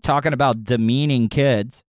 talking about demeaning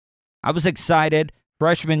kids. I was excited.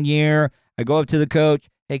 Freshman year, I go up to the coach.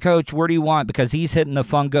 Hey, coach, where do you want? Because he's hitting the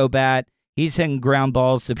fungo bat. He's hitting ground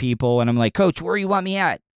balls to people. And I'm like, coach, where do you want me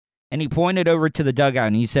at? And he pointed over to the dugout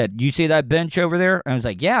and he said, you see that bench over there? And I was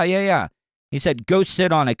like, yeah. He said, go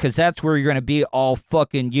sit on it because that's where you're going to be all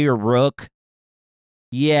fucking year, rook.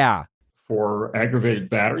 Yeah. For aggravated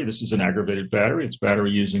battery, this is an aggravated battery. It's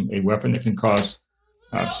battery using a weapon that can cause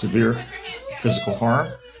severe physical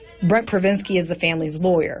harm. Brent Pravinsky is the family's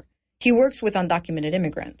lawyer. He works with undocumented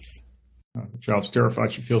immigrants. The child's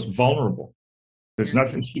terrified. She feels vulnerable. There's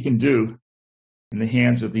nothing she can do in the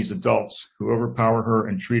hands of these adults who overpower her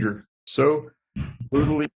and treat her so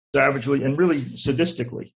brutally, savagely, and really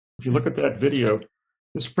sadistically. If you look at that video,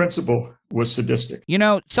 this principal was sadistic.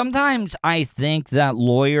 Sometimes I think that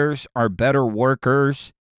lawyers are better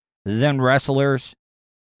workers than wrestlers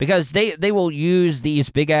because they will use these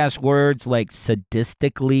big-ass words like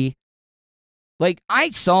sadistically. Like, I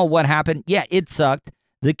saw what happened. Yeah, it sucked.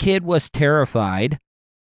 The kid was terrified.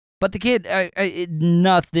 But the kid,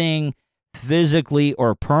 nothing physically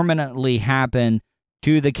or permanently happened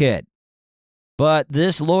to the kid. But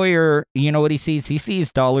this lawyer, you know what he sees? He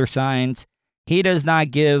sees dollar signs. He does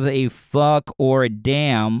not give a fuck or a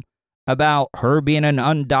damn about her being an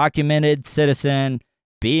undocumented citizen,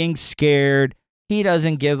 being scared. He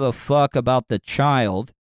doesn't give a fuck about the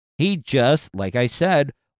child. He just, like I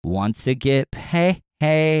said, wants to get paid.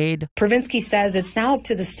 Pravinsky says it's now up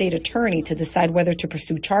to the state attorney to decide whether to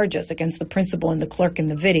pursue charges against the principal and the clerk in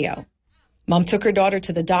the video. Mom took her daughter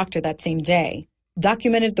to the doctor that same day,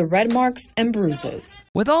 documented the red marks and bruises.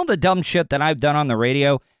 With all the dumb shit that I've done on the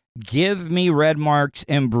radio, give me red marks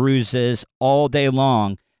and bruises all day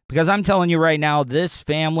long. Because I'm telling you right now, this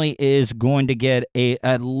family is going to get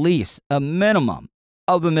at least a minimum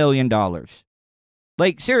of $1 million.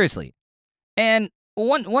 Like, seriously. And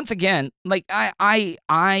once again, like I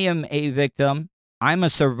am a victim. I'm a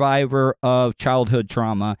survivor of childhood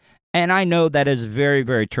trauma, and I know that is very,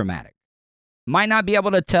 very traumatic. Might not be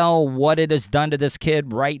able to tell what it has done to this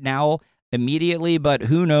kid right now immediately, but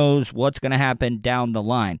who knows what's going to happen down the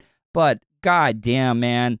line. But goddamn,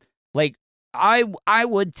 man, like I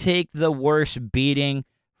would take the worst beating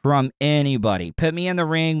from anybody. Put me in the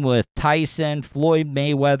ring with Tyson, Floyd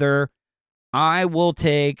Mayweather. I will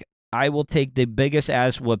take the biggest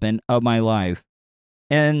ass whooping of my life.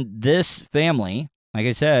 And this family, like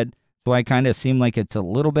I said, so I kind of seem like it's a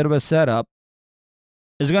little bit of a setup,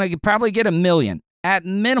 is going to probably get $1 million. At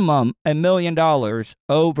minimum, $1 million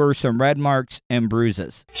over some red marks and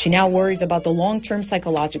bruises. She now worries about the long-term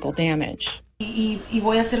psychological damage. Y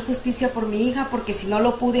voy a hacer justicia por mi hija, porque si no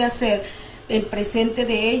lo pude hacer en presente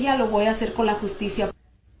de ella, lo voy a hacer con la justicia.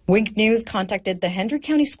 Wink News contacted the Hendry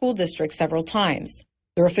County School District several times.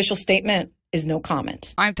 Their official statement is no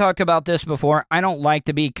comment. I've talked about this before. I don't like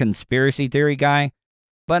to be a conspiracy theory guy,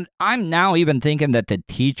 but I'm now even thinking that the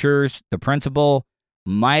teachers, the principal,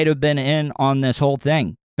 might have been in on this whole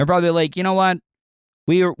thing. They're probably like, you know what?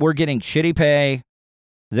 We're getting shitty pay.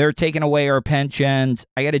 They're taking away our pensions.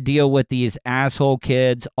 I got to deal with these asshole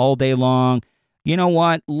kids all day long. You know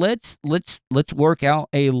what? Let's work out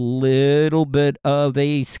a little bit of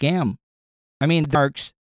a scam. I mean,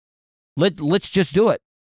 Marks. Let's just do it.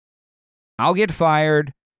 I'll get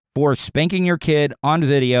fired for spanking your kid on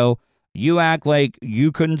video. You act like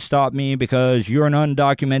you couldn't stop me because you're an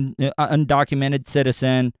undocumented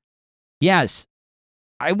citizen. Yes,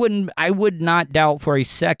 I would not doubt for a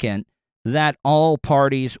second that all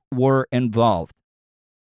parties were involved.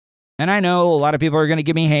 And I know a lot of people are going to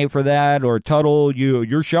give me hate for that, or Tuttle,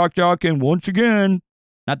 you're shock jocking once again.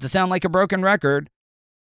 Not to sound like a broken record,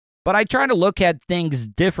 but I try to look at things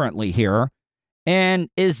differently here. And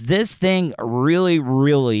is this thing really,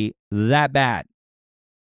 really that bad?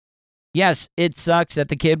 Yes, it sucks that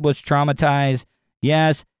the kid was traumatized.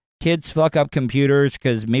 Yes, kids fuck up computers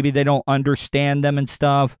because maybe they don't understand them and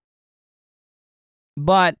stuff.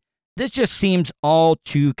 But this just seems all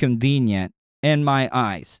too convenient in my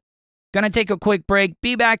eyes. Gonna take a quick break.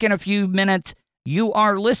 Be back in a few minutes. You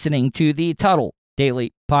are listening to the Tuttle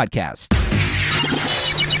Daily Podcast.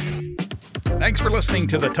 Thanks for listening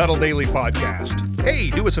to the Tuttle Daily Podcast.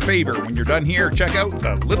 Hey, do us a favor. When you're done here, check out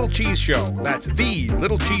The Little Cheese Show. That's The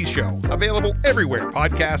Little Cheese Show. Available everywhere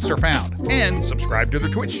podcasts are found. And subscribe to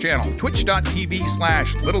their Twitch channel,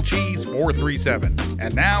 twitch.tv/littlecheese437.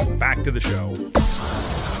 And now, back to the show.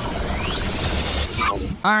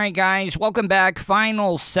 All right, guys, welcome back.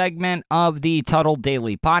 Final segment of the Tuttle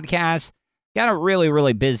Daily Podcast. Got a really,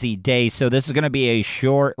 really busy day, so this is going to be a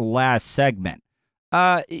short last segment.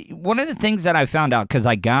 One of the things that I found out, because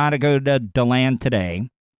I got to go to DeLand today,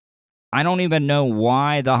 I don't even know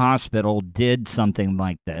why the hospital did something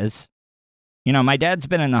like this. You know, my dad's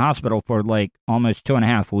been in the hospital for like almost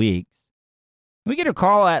 2.5 weeks. We get a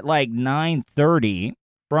call at like 9:30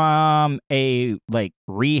 from a like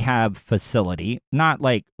rehab facility, not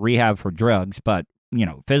like rehab for drugs, but, you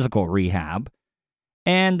know, physical rehab.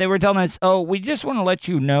 And they were telling us, oh, we just want to let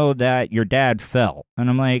you know that your dad fell. And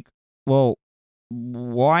I'm like, well,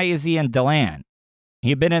 why is he in DeLand? He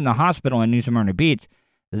had been in the hospital in New Smyrna Beach.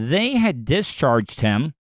 They had discharged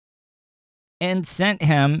him and sent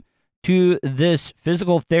him to this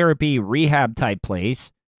physical therapy rehab type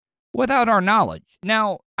place without our knowledge.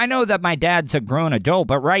 Now, I know that my dad's a grown adult,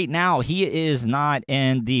 but right now he is not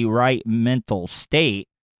in the right mental state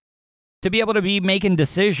to be able to be making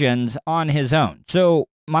decisions on his own. So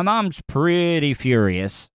my mom's pretty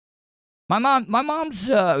furious. My mom's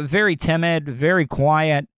very timid, very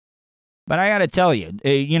quiet, but I got to tell you,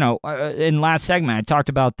 in last segment, I talked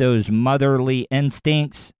about those motherly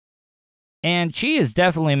instincts, and she is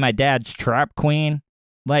definitely my dad's trap queen,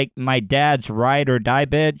 like my dad's ride or die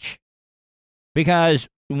bitch, because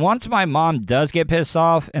once my mom does get pissed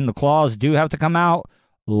off and the claws do have to come out,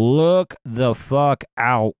 look the fuck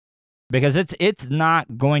out, because it's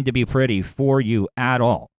not going to be pretty for you at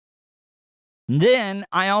all. Then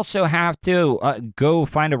I also have to go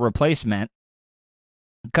find a replacement,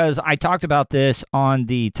 because I talked about this on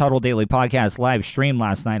the Tuttle Daily Podcast live stream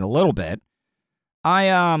last night a little bit. I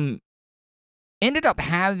ended up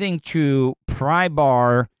having to pry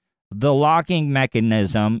bar the locking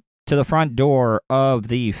mechanism to the front door of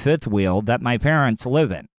the fifth wheel that my parents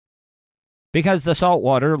live in. Because the salt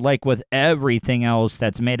water, like with everything else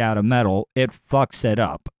that's made out of metal, it fucks it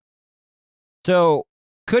up. So,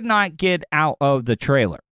 could not get out of the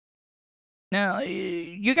trailer. Now,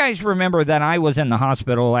 you guys remember that I was in the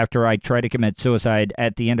hospital after I tried to commit suicide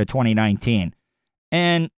at the end of 2019.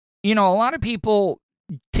 And, you know, a lot of people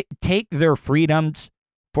take their freedoms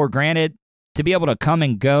for granted to be able to come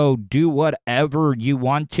and go, do whatever you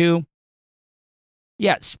want to.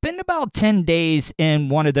 Yeah, spend about 10 days in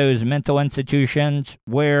one of those mental institutions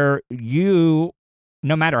where you,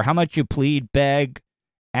 no matter how much you plead, beg,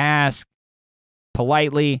 ask,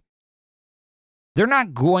 politely, they're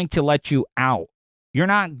not going to let you out. You're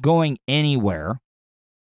not going anywhere.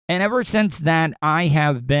 And ever since that, I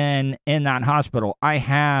have been in that hospital. I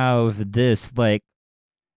have this, like,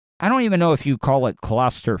 I don't even know if you call it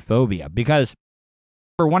claustrophobia, because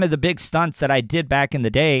for one of the big stunts that I did back in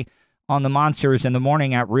the day on the Monsters in the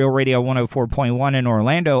Morning at Real Radio 104.1 in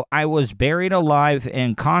Orlando, I was buried alive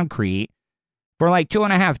in concrete for like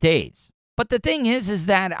 2.5 days. But the thing is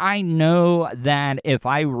that I know that if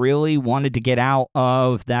I really wanted to get out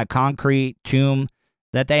of that concrete tomb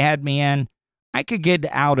that they had me in, I could get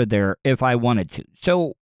out of there if I wanted to.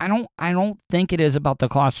 So I don't think it is about the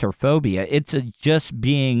claustrophobia. It's just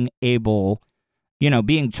being able,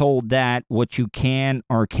 being told that what you can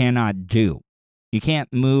or cannot do. You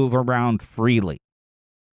can't move around freely.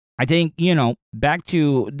 I think, back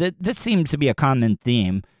to, this seems to be a common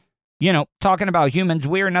theme. Talking about humans,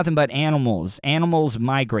 we are nothing but animals. Animals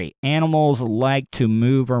migrate. Animals like to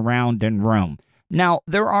move around and roam. Now,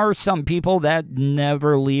 there are some people that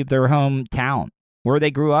never leave their hometown where they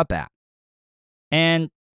grew up at. And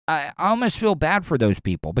I almost feel bad for those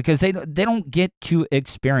people because they don't get to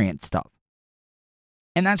experience stuff.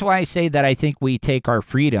 And that's why I say that I think we take our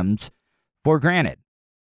freedoms for granted.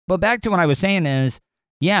 But back to what I was saying is,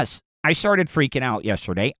 yes, I started freaking out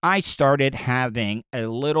yesterday. I started having a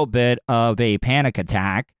little bit of a panic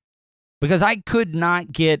attack because I could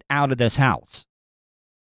not get out of this house.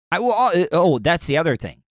 That's the other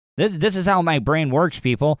thing. This is how my brain works,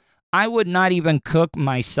 people. I would not even cook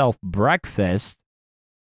myself breakfast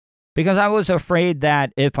because I was afraid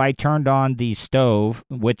that if I turned on the stove,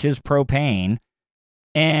 which is propane,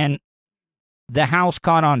 and the house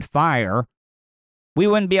caught on fire, we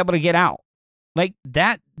wouldn't be able to get out. Like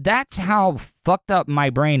that's how fucked up my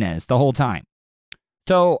brain is the whole time.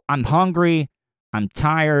 So I'm hungry, I'm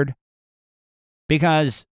tired,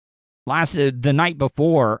 because the night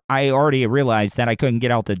before, I already realized that I couldn't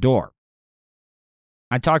get out the door.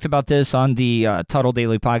 I talked about this on the Tuttle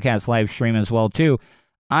Daily Podcast live stream as well, too.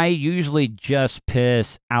 I usually just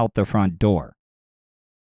piss out the front door.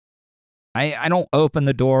 I don't open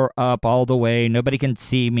the door up all the way. Nobody can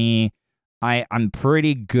see me. I'm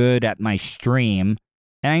pretty good at my stream.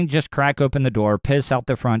 And I can just crack open the door, piss out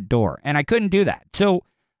the front door. And I couldn't do that. So,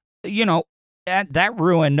 that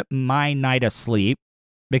ruined my night of sleep.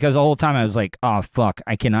 Because the whole time I was like, oh, fuck,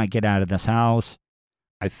 I cannot get out of this house.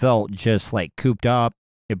 I felt just like cooped up.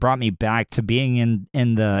 It brought me back to being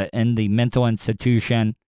in the mental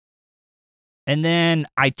institution. And then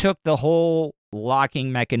I took the whole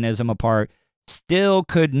locking mechanism apart. Still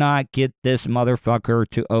could not get this motherfucker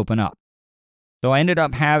to open up. So I ended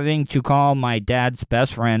up having to call my dad's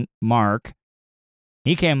best friend, Mark.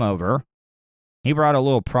 He came over. He brought a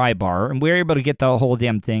little pry bar, and we were able to get the whole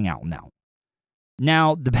damn thing out now.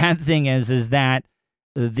 Now, the bad thing is that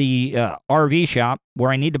the RV shop,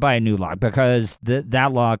 where I need to buy a new lock, because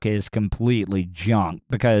that lock is completely junk,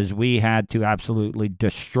 because we had to absolutely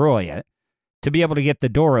destroy it to be able to get the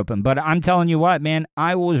door open. But I'm telling you what, man,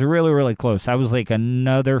 I was really, really close. I was like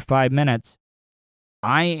another 5 minutes.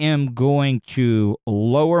 I am going to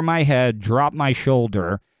lower my head, drop my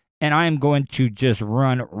shoulder, and I am going to just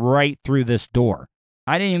run right through this door.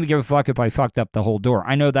 I didn't even give a fuck if I fucked up the whole door.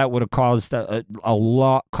 I know that would have cost a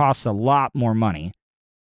lot more money.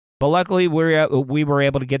 But luckily, we were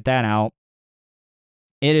able to get that out.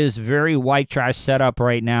 It is very white trash setup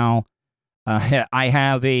right now. I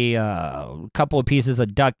have a couple of pieces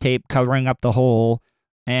of duct tape covering up the hole,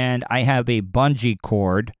 and I have a bungee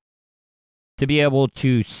cord to be able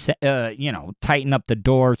to, tighten up the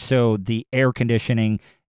door so the air conditioning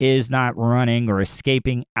is not running or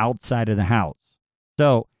escaping outside of the house.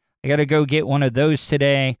 So I got to go get one of those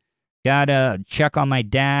today. Got to check on my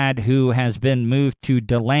dad, who has been moved to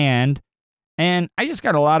DeLand. And I just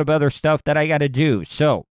got a lot of other stuff that I got to do.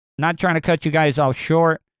 So not trying to cut you guys off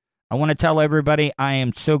short. I want to tell everybody I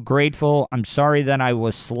am so grateful. I'm sorry that I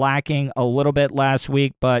was slacking a little bit last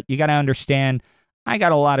week, but you got to understand, I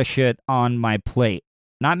got a lot of shit on my plate.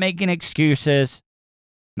 Not making excuses.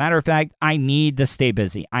 Matter of fact, I need to stay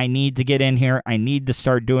busy. I need to get in here. I need to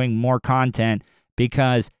start doing more content,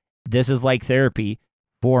 because this is like therapy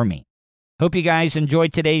for me. Hope you guys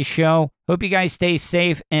enjoyed today's show. Hope you guys stay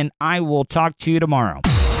safe, and I will talk to you tomorrow.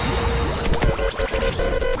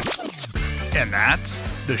 And that's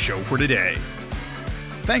the show for today.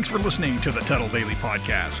 Thanks for listening to the Tuttle Daily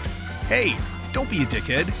Podcast. Hey, don't be a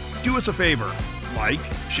dickhead. Do us a favor. Like,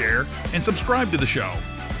 share, and subscribe to the show.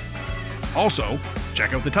 Also,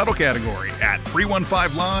 check out the Tuttle category at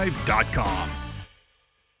 315live.com.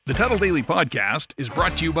 The Tuttle Daily Podcast is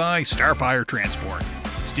brought to you by Starfire Transport,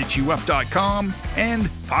 StitchYouUp.com, and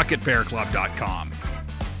PocketPairClub.com.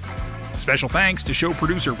 Special thanks to show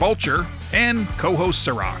producer Vulture and co-host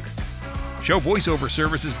Sirach. Show voiceover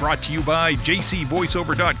service is brought to you by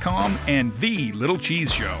JCVoiceover.com and The Little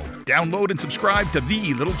Cheese Show. Download and subscribe to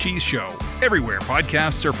The Little Cheese Show everywhere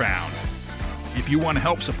podcasts are found. If you want to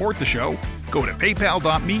help support the show, go to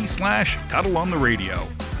paypal.me/TuttleOnTheRadio.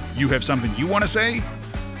 You have something you want to say?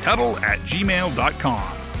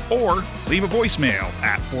 Tuttle@gmail.com, or leave a voicemail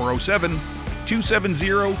at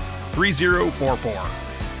 407-270-3044.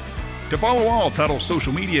 To follow all Tuttle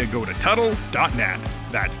social media, go to Tuttle.net.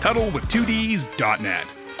 That's Tuttle with 2Ds.net.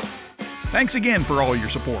 Thanks again for all your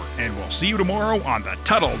support, and we'll see you tomorrow on the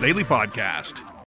Tuttle Daily Podcast.